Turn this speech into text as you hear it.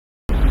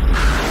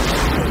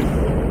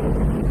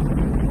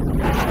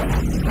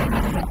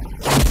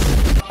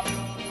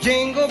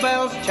Jingle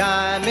bells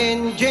chime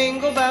in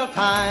Jingle Bell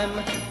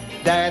time,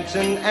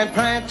 dancing and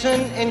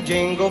prancing in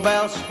Jingle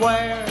Bell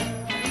Square.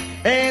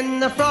 In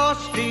the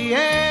frosty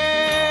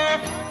air,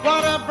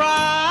 what a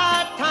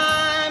bright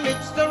time,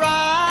 it's the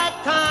right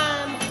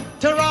time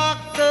to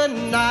rock the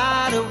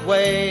night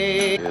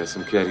away. Yeah,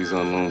 some caddies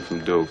on loan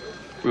from dope.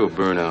 Real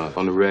burnout,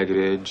 on the ragged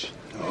edge.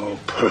 Oh,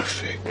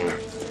 perfect.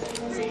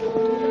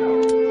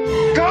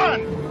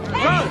 Gun!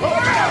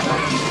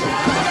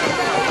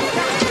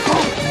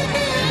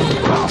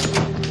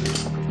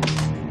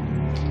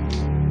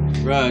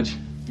 Raj,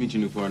 meet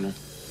your new partner.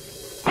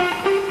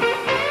 I'm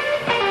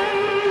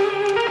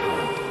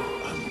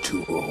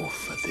too old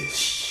for this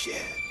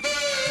shit.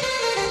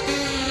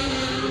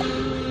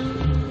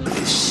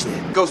 This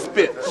shit. Go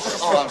spit.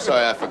 Oh, I'm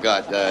sorry, I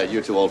forgot.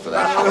 You're too old for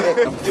that.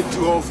 I'm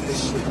too old for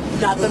this shit.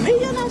 Not for me,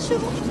 you're not sure.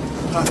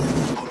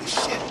 Holy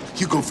shit.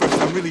 You go first.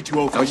 I'm really too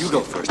old for No, this you shit.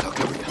 go first. I'll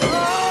cover you.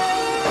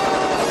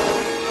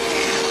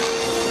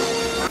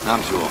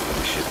 I'm too old for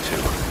this shit,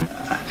 too.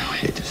 I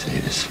hate to say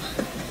this.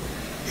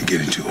 You're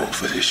getting too old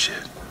for this shit.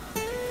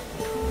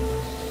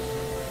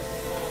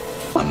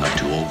 I'm not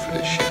too old for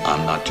this shit.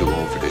 I'm not too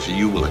old for this shit.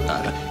 You will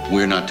not.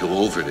 We're not too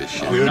old for this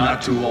shit. We're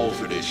not too old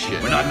for this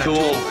shit. We're not too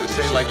old for this.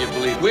 Say it like you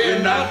believe. We're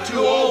not too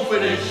old for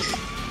this shit.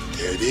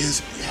 There it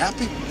is. You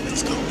happy?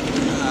 Let's go.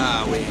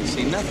 Ah, we ain't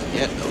seen nothing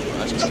yet, though,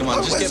 Raj. Come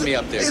on, just get me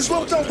up there. It's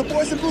roped off. The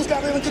boys and blues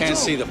got it under control. Can't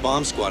see the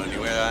bomb squad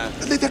anywhere.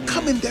 They're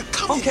coming. They're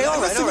coming. Okay, all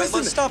right, Listen, all right. listen.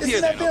 Let's stop here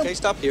Isn't that then, them? okay?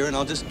 Stop here, and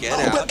I'll just get Oh,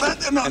 out.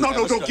 no, And don't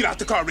let's get out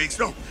the car, Riggs.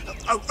 No.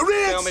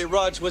 Riggs! Tell me,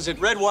 Raj, was it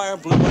red wire,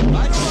 blue wire? I don't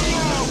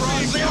know,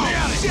 Raj.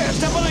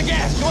 Step on the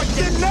gas.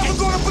 They're never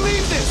gonna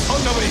believe this. Oh,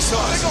 nobody saw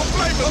us. They're gonna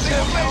blame us.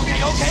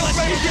 Okay, let's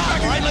get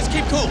down, all right? Let's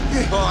keep cool.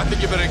 Oh, I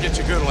think you better get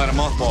your girdle out of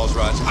mothballs,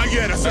 Raj.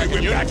 Yeah, that's right.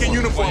 We're back in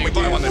uniform Buy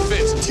again. one that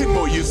fits. 10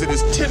 more years of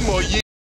this. 10 more years.